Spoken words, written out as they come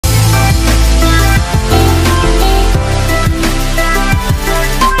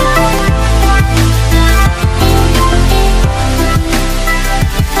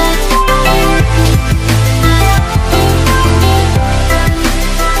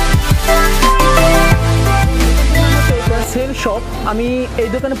Shop. আমি এই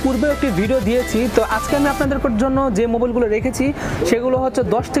দোকানে পূর্বে একটি ভিডিও দিয়েছি, তো আজকে আমি আপনাদের জন্য যে মোবাইলগুলো রেখেছি সেগুলো হচ্ছে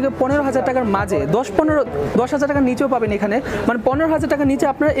 10 থেকে 15,000 টাকার মাঝে, 10,000 টাকার নিচেও পাবেন এখানে, মানে 15,000 টাকার নিচে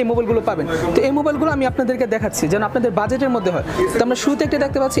আপনারা এই মোবাইলগুলো পাবেন। তো এই মোবাইলগুলো আমি আপনাদেরকে দেখাচ্ছি যেন আপনাদের বাজেটের মধ্যে হয়। তো আমরা শুরুতে একটা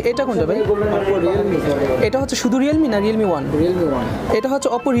দেখতে পাচ্ছি, এটা কোনটা ভাই? এটা হচ্ছে শুধু রিয়েলমি না রিয়েলমি ওয়ান? এটা হচ্ছে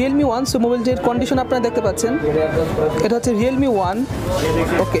Oppo Realme one. So মোবাইলটির condition আপনারা দেখতে পাচ্ছেন, এটা হচ্ছে রিয়েলমি ওয়ান।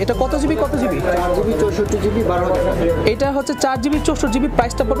 ওকে, এটা কত জিবি 64GB 12,000। এটা হচ্ছে 4GB 64GB,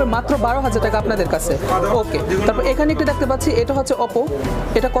 প্রাইসটা পড়বে মাত্র 12,000 টাকা আপনাদের কাছে। ওকে, তারপর এখানে একটা দেখতে পাচ্ছি, এটা হচ্ছে অপো,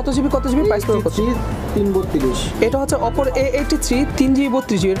 এটা কত জিবি প্রাইস পড়বে? 332। এটা হচ্ছে অপোর A83 3GB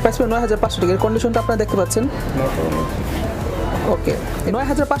 32GB, এর প্রাইস পড়বে 9,500 টাকা। এর কন্ডিশনটা আপনারা দেখতে পাচ্ছেন। ওকে,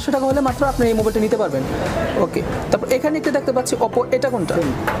 9,500 টাকা হলে মাত্র আপনি এই মোবাইলটা নিতে পারবেন। ওকে, তারপর এখানে একটা দেখতে পাচ্ছি অপো, এটা কোনটা?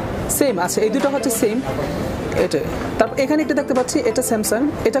 সেম আছে, এই দুটো হচ্ছে সেম এটা। তারপর এখানে একটা দেখতে পাচ্ছি, এটা স্যামসাং,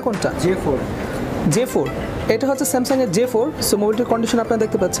 এটা কোনটা? J4। এটা হচ্ছে স্যামসাং এর J4। সো মোবাইলটির কন্ডিশন আপনারা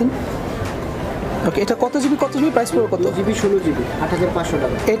দেখতে পাচ্ছেন। ওকে, এটা কত জিবি প্রাইস পড়বে কত? 2GB 16GB 8,500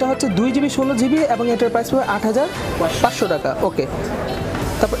 টাকা। এটা হচ্ছে 2GB 16GB এবং এটার প্রাইস পড়বে 8,500 টাকা। ওকে,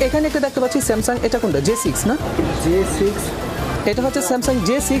 তারপর এখানে একটা দেখতে পাচ্ছি স্যামসাং, এটা কোনটা? J6 না? J6। এটা হচ্ছে স্যামসাং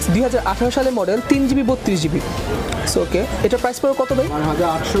J6 2018 সালের model, 3GB 32GB। So okay, এটার প্রাইস পড়বে কত ভাই?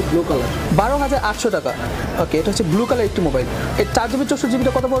 12,800 ব্লু কালার। 12,800 টাকা। ওকে, এটা হচ্ছে ব্লু কালার একটি মোবাইল। এর 4GB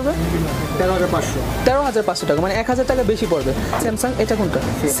 64GBটা কত পড়বে? 13,500। 13,500 টাকা, মানে 1,000 টাকা বেশি পড়বে। স্যামসাং এটা কোনটা?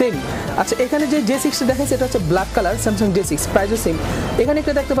 সেম। আচ্ছা, এখানে যে J6টা দেখাচ্ছে এটা হচ্ছে ব্ল্যাক কালার, স্যামসাং J6, প্রাইসও সেম। এখানে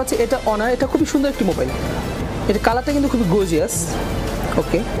একটা দেখতে পাচ্ছি, এটা অনার, এটা খুবই সুন্দর একটি মোবাইল। এর কালারটা কিন্তু খুবই গর্জিয়াস।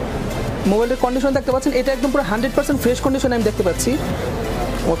 ওকে, মোবাইলের কন্ডিশন দেখতে পাচ্ছেন, এটা একদম পুরো 100% ফ্রেশ কন্ডিশন আমি দেখতে পাচ্ছি।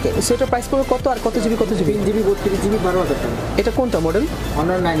 ওকে, সেটার প্রাইস পড়বে কত আর কত জিবি 3GB 32GB 12,000 টাকা। এটা কোনটা মডেল?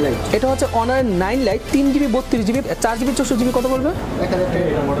 Honor 9 Lite। এটা হচ্ছে honour 9 light, 3GB 32GB, 4GB 64GB, কত বলবে?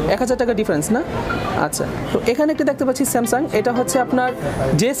 1,000 টাকা ডিফারেন্স না? আচ্ছা, তো এখানে একটা দেখতে পাচ্ছি স্যামসাং, এটা হচ্ছে আপনার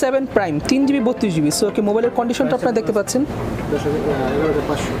J7 prime, 3GB 32GB। So okay, মোবাইলের কন্ডিশনটা আপনারা দেখতে পাচ্ছেন।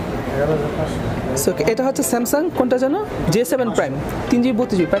 11,500। সো ওকে, এটা হচ্ছে স্যামসাং কোনটা জানো? J7 prime, 3GB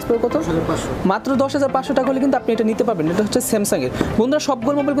 32GB, price পড়বে কত? 10,500। মাত্র 10,500 টাকা হলে কিন্তু আপনি এটা নিতে পারবেন। এটা হচ্ছে স্যামসাংয়ের। বন্ধুরা,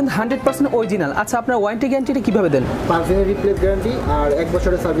 সবগুলো মোবাইল কিন্তু 100% অরিজিনাল। আচ্ছা, আপনার ওয়ারেন্টি গ্যারান্টিটা কীভাবে দেন? 5 দিনের রিপ্লেস গ্যারান্টি আর 1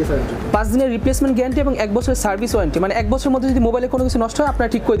 বছরের সার্ভিস ওয়ারেন্টি। 5 দিনের রিপ্লেসমেন্ট গ্যারান্টি এবং 1 বছরের সার্ভিস ওয়ারেন্টি, মানে 1 বছরের মধ্যে যদি মোবাইলে কোনো কিছু নষ্ট হয় আপনারা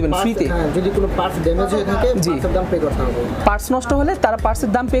ঠিক করে দেবেন ফ্রিতে। হ্যাঁ, যদি কোনো পার্টস ড্যামেজ হয়ে থাকে পার্টসের দাম পে করতে হবে। পার্টস নষ্ট হলে তারা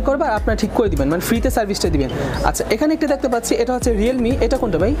পার্টসের দাম পে করবে আর আপনারা ঠিক করে দিবেন, মানে ফ্রিতে সার্ভিসটা দিবেন। আচ্ছা, এখানে একটা দেখতে পাচ্ছি, এটা হচ্ছে রিয়েলমি, এটা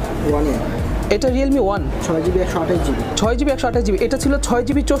কোনটা ভাই? এটা Realme one, 6GB 128GB। 6GB 128GB। এটা ছিল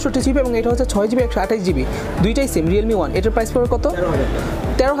 6GB 64GB এবং এটা হচ্ছে 6GB 128GB, দুইটাই সেম রিয়েলমি ওয়ান। এটার প্রাইস পড়বে কত?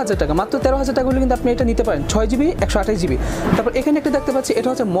 13,000 টাকা। মাত্র 13,000 টাকা হলে কিন্তু আপনি এটা নিতে পারেন, 6GB 128GB। তারপর এখানে একটা দেখতে পাচ্ছি, এটা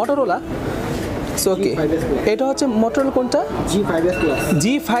হচ্ছে মোটরোলা। সো ওকে, এটা হচ্ছে মোটরোলা কোনটা?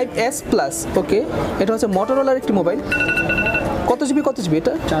 G5s Plus। ওকে, এটা হচ্ছে মোটরোলার একটি মোবাইল। কত জিবি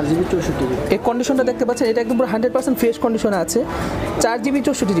এটা? 4GB 64GB। এই কন্ডিশনটা দেখতে পাচ্ছেন, এটা একদম পুরো 100% ফ্রেশ কন্ডিশনে আছে। 4GB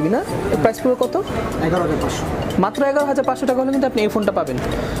 64GB না? প্রাইস পুরো কত? 11,500। মাত্র 11,500 টাকা হলে কিন্তু আপনি এই ফোনটা পাবেন।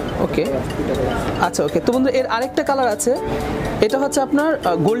 ওকে, আচ্ছা ওকে, তো বন্ধু এর আরেকটা কালার আছে, এটা হচ্ছে আপনার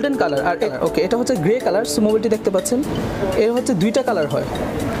গোল্ডেন কালার, আর ওকে এটা হচ্ছে গ্রে কালার। সো মোবাইলটি দেখতে পাচ্ছেন, এর হচ্ছে দুইটা কালার হয়।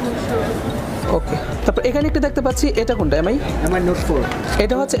 ওকে, তারপর এখানে একটা দেখতে পাচ্ছি, এটা কোনটা? MI Note 4।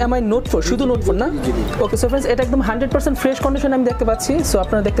 এটা হচ্ছে MI Note 4, শুধু Note 4 না? ওকে, সো ফ্রেন্ডস, এটা একদম 100% ফ্রেশ কন্ডিশন আমি দেখতে পাচ্ছি। সো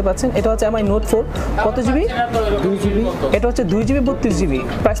আপনারা দেখতে পাচ্ছেন, এটা হচ্ছে MI Note 4। কত জিবি? 2GB। এটা হচ্ছে 2GB 32GB।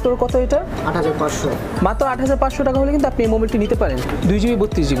 প্রাইস পড়বে কত এটা? 8,500। মাত্র 8,500 টাকা হলে কিন্তু আপনি এই মোবাইলটি নিতে পারেন, 2GB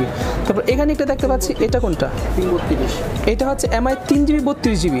 32GB। তারপর এখানে একটা দেখতে পাচ্ছি, এটা কোনটা? 332। এটা হচ্ছে MI 3GB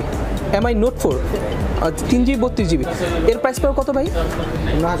 32GB, MI Note 4, 3GB 32GB। এর প্রাইস পড়বে কত ভাই?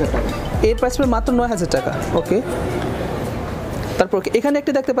 9,000 টাকা। এর প্রাইস পড়বে মাত্র 9,000 টাকা। ওকে, তারপর এখানে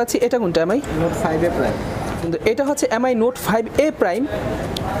একটা দেখতে পাচ্ছি, এটা কোনটা? MI Note 5A prime. এটা হচ্ছে MI Note 5A প্রাইম।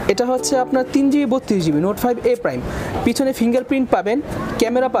 এটা হচ্ছে আপনার 3GB 32GB Note 5A prime. পিছনে ফিঙ্গারপ্রিন্ট পাবেন,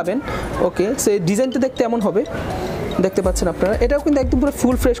 ক্যামেরা পাবেন। ওকে, সে ডিজাইনটা দেখতে এমন হবে, দেখতে পাচ্ছেন আপনারা। এটাও কিন্তু একদম পুরো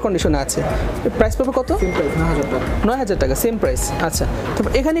ফুল ফ্রেশ কন্ডিশনে আছে। প্রাইস পাবে কত? 9,000 টাকা, সেম প্রাইস। আচ্ছা,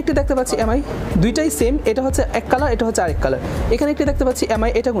 তারপর এখানে একটা দেখতে পাচ্ছি MI, দুইটাই সেম। এটা হচ্ছে এক কালার, এটা হচ্ছে আরেক কালার। এখানে একটা দেখতে পাচ্ছি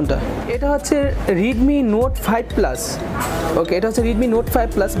MI, এটা কোনটা? এটা হচ্ছে Redmi Note 5 Plus। ওকে, এটা হচ্ছে Redmi Note 5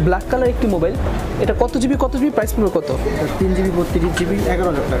 Plus, black colour একটি মোবাইল। এটা কত জিবি প্রাইস পড়বে কত? 3GB 32GB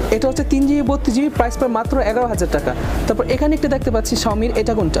 11,000 টাকা। এটা হচ্ছে 3GB 32GB, প্রাইস পড়বে মাত্র 11,000 টাকা। তারপর এখানে একটা দেখতে পাচ্ছি Xiaomi,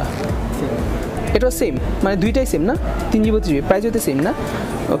 এটা কোনটা? এটাও সেম, মানে দুইটাই সেম না? 3GB 32GB, প্রাইস হতে সেম না?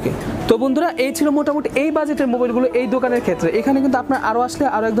 ওকে, তো বন্ধুরা এই ছিল মোটামুটি এই বাজেটের মোবাইলগুলো এই দোকানের ক্ষেত্রে। এখানে কিন্তু আপনার আরও আসলে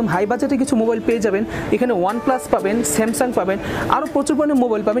আরও একদম হাই বাজেটে কিছু মোবাইল পেয়ে যাবেন। এখানে OnePlus পাবেন, স্যামসাং পাবেন, আরও প্রচুর পরিমাণে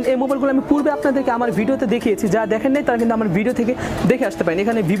মোবাইল পাবেন। এই মোবাইলগুলো আমি পূর্বে আপনাদেরকে আমার ভিডিওতে দেখিয়েছি, যা দেখেন নাই তারা কিন্তু আমার ভিডিও থেকে দেখে আসতে পারেন।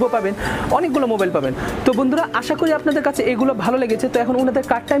 এখানে ভিভো পাবেন, অনেকগুলো মোবাইল পাবেন। তো বন্ধুরা আশা করি আপনাদের কাছে এগুলো ভালো লেগেছে। তো এখন ওনাদের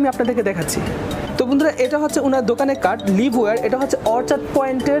কার্ডটা আমি আপনাদেরকে দেখাচ্ছি। তো বন্ধুরা এটা হচ্ছে ওনার দোকানের কার্ড, লিভওয়্যার। এটা হচ্ছে অর্চার্ড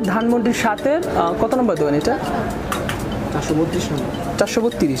পয়েন্টের ধানমন্ডির সাথে কত নম্বর দোকান এটা? 432 নম্বর।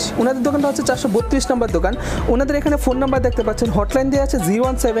 432। ওনাদের দোকানটা হচ্ছে 432 নম্বর দোকান। ওনাদের এখানে ফোন নাম্বার দেখতে পাচ্ছেন, হটলাইন দেওয়া আছে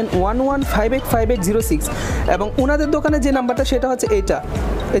 01711585806। এবং ওনাদের দোকানে যে নাম্বারটা সেটা হচ্ছে এইটা,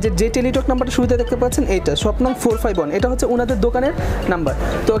 এই যে টেলিটক নাম্বারটা শুরুতে দেখতে পাচ্ছেন এইটা, স্বপ্নং 451, এটা হচ্ছে ওনাদের দোকানের নাম্বার।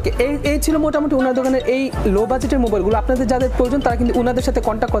 তো ওকে, এই ছিল মোটামুটি ওনার দোকানের এই লো বাজেটের মোবাইলগুলো। আপনাদের যাদের প্রয়োজন তারা কিন্তু ওনাদের সাথে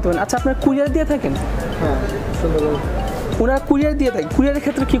কন্ট্যাক্ট করতে পারেন। আচ্ছা, আপনার কুরিয়ার দিয়ে থাকেন? হ্যাঁ, সুন্দরবন। ওনারা কুরিয়ার দিয়ে থাকে। কুরিয়ারের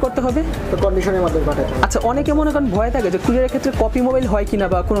ক্ষেত্রে কি করতে হবে? তো কন্ডিশনের মাধ্যমে পাঠাতে হবে। আচ্ছা, অনেকে মনে করেন ভয় থাকে যে কুরিয়ারের ক্ষেত্রে কপি মোবাইল হয় কিনা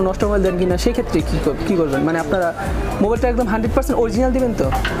বা কোনো নষ্ট মোবাইল দেন কিনা, সেই ক্ষেত্রে কি করবেন? মানে আপনারা মোবাইলটা একদম 100% অরিজিনাল দিবেন তো?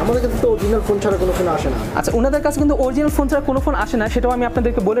 আমাদের কাছে তো অরিজিনাল ফোন ছাড়া কোনো ফোন আসে না। আচ্ছা, ওনাদের কাছে কিন্তু অরিজিনাল ফোন ছাড়া কোনো ফোন আসে না, সেটাও আমি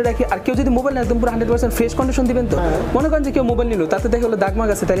আপনাদেরকে বলে রাখি। আর কেউ যদি মোবাইল একদম পুরো 100% ফ্রেশ কন্ডিশন দিবেন তো? মনে করেন যে কেউ মোবাইল নিল, তাতে দেখে হলো দাগমাগ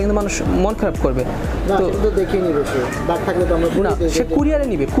আছে, তাহলে কিন্তু মানুষ মন খারাপ করবে। না, তো সেটা তো দেখিয়ে নিবে সে। দাগ থাকলে তো আমরা না, সে কুরিয়ারে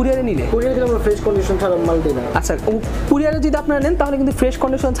নিবে। কুরিয়ারে নিলে আমরা ফ্রেশ কন্ডিশন ছাড়া মাল দিই না। আচ্ছা, কুরিয়ারে যদি আপনারা নেন তাহলে কিন্তু ফ্রেশ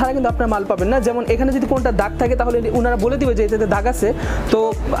কন্ডিশন ছাড়া কিন্তু আপনার মাল পাবেন না। যেমন এখানে যদি কোনটা দাগ থাকে তাহলে ওনারা বলে দিবে যে এটাতে দাগ আছে। তো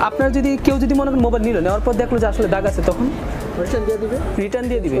আপনার যদি কেউ যদি মনে করেন মোবাইল নিল, নেওয়ার পর দেখলো যে আসলে দাগ আছে, তখন রিটার্ন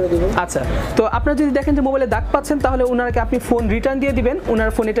দিয়ে দিবে। আচ্ছা, তো আপনারা যদি দেখেন যে মোবাইলে দাগ পাচ্ছেন তাহলে ওনারাকে আপনি ফোন রিটার্ন দিয়ে দিবেন,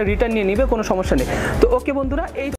 ওনার ফোন এটা রিটার্ন নিয়ে নিবে, কোনো সমস্যা নেই। তো ওকে বন্ধুরা, এই